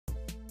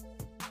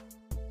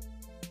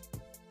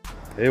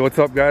Hey, what's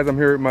up guys? I'm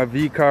here with my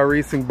Vkar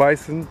Racing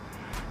Bison.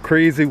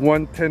 Crazy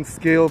 1/10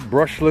 scale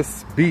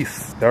brushless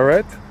beast,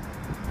 alright?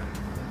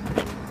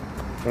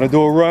 Gonna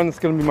do a run. It's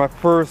gonna be my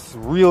first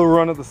real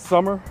run of the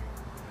summer.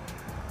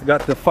 I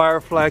got the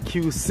Firefly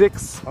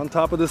Q6 on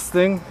top of this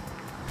thing.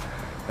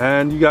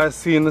 And you guys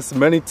seen this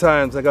many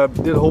times. I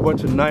did a whole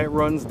bunch of night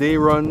runs, day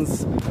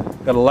runs.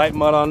 Got a light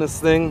mod on this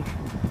thing.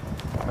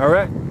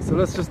 Alright, so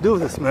let's just do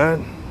this,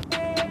 man.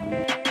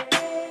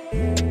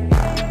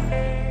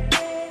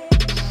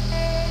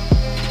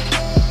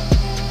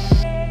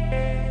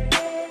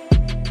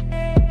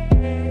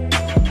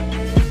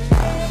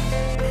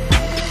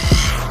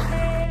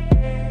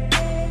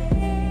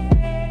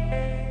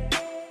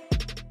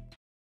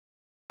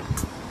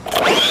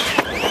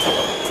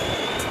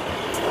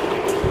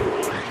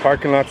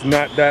 Parking lot's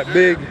not that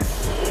big.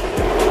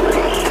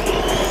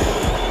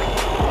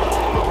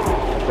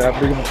 Not that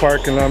big of a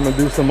parking lot. I'm gonna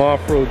do some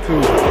off-road too.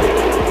 This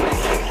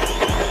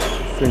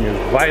thing is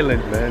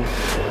violent, man.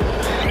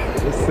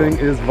 This thing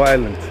is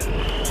violent.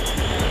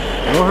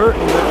 No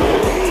hurting,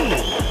 man.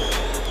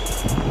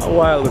 How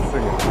wild this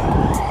thing is.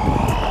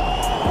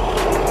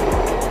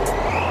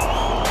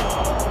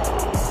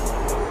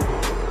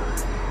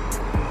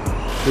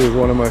 This is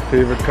one of my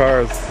favorite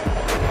cars.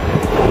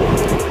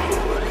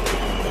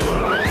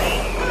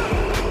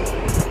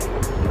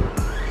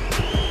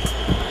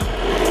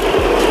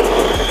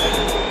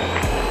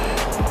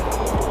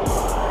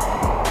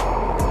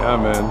 Yeah,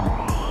 man.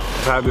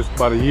 I've had this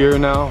about a year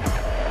now.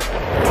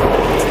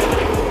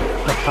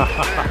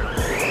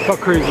 How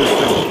crazy is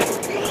this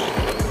thing?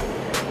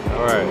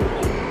 Alright.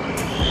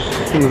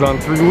 This thing is on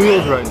 3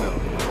 wheels right now.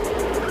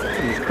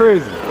 It's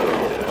crazy.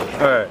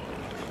 Alright.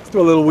 Let's do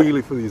a little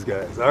wheelie for these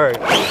guys. Alright.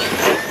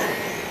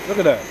 Look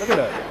at that. Look at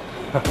that.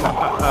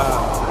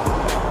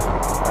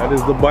 That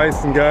is the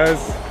Bison,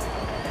 guys.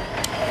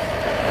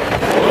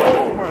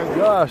 Oh my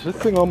gosh. This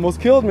thing almost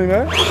killed me,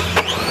 man.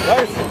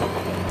 Bison.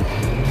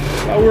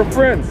 Oh, we're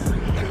friends.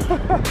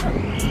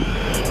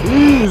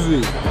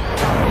 Easy.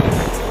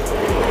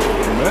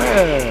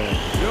 Man.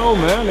 Yo,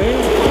 man,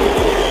 ain't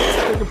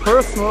take it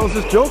personal. I was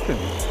just joking.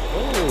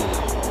 Oh.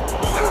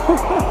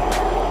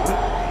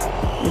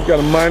 It's got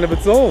a mind of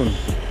its own.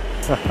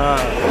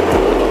 Alright.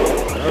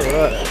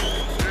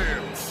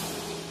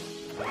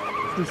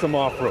 Let's do some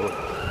off-road.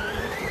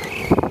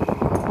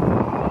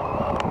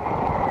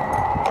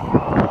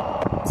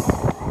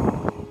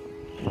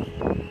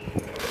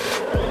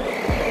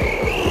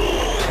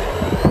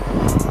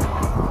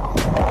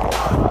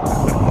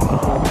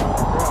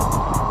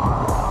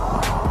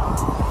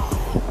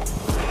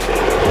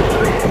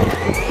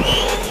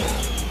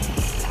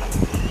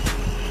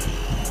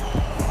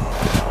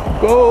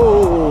 Go!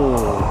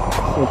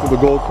 Went to the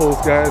Gold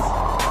Coast, guys.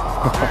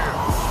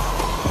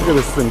 Look at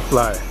this thing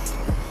fly.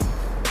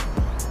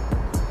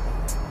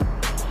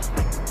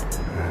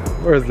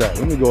 Where is that?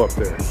 Let me go up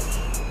there.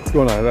 What's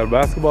going on? Is that a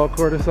basketball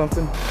court or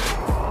something?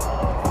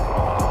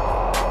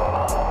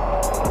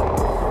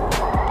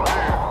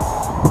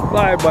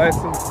 Fly,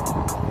 Bison.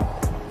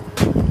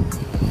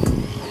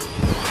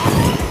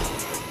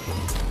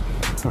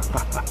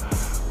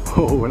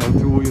 Oh, went on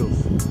 2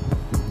 wheels.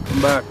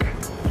 Come back.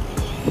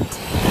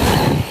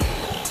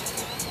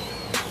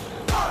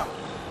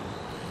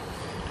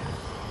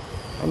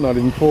 I'm not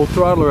even full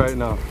throttle right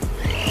now.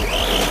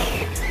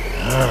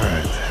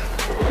 Alright.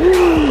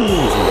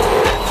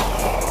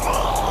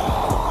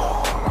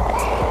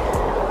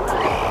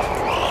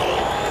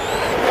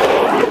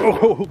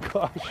 Oh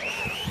gosh.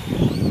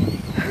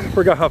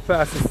 Forgot how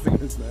fast this thing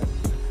is, man.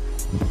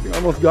 It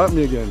almost got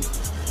me again.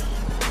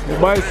 Hey,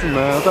 Bison,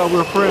 man. I thought we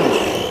were friends.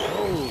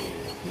 Oh,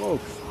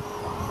 smokes.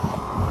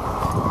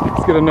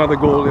 Let's get another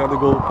goal, the other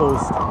goal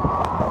post.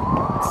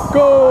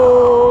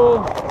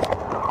 Goal!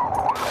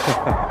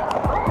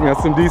 You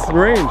got some decent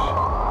range.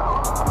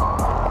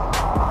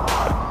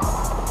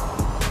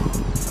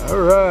 All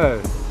right.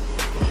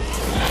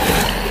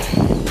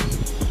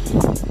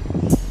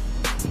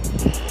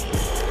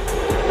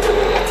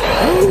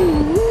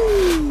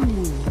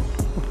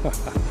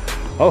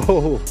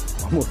 Oh,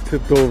 almost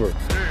tipped over.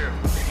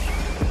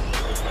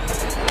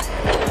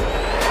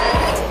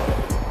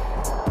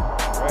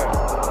 Right.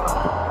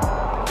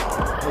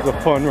 That was a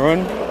fun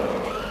run.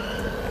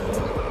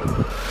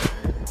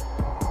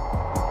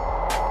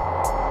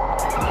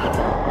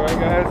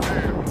 Guys,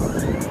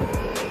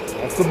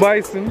 that's the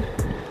Bison.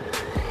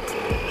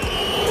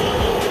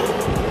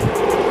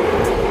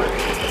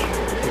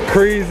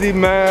 Crazy,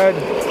 mad,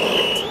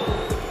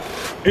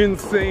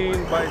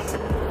 insane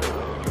Bison.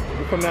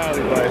 The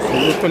finale, Bison.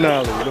 The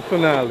finale. The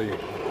finale.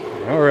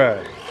 All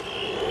right.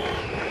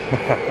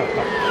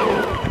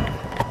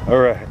 All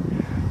right.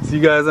 See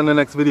you guys in the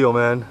next video,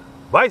 man.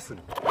 Bison.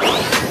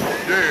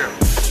 Yeah.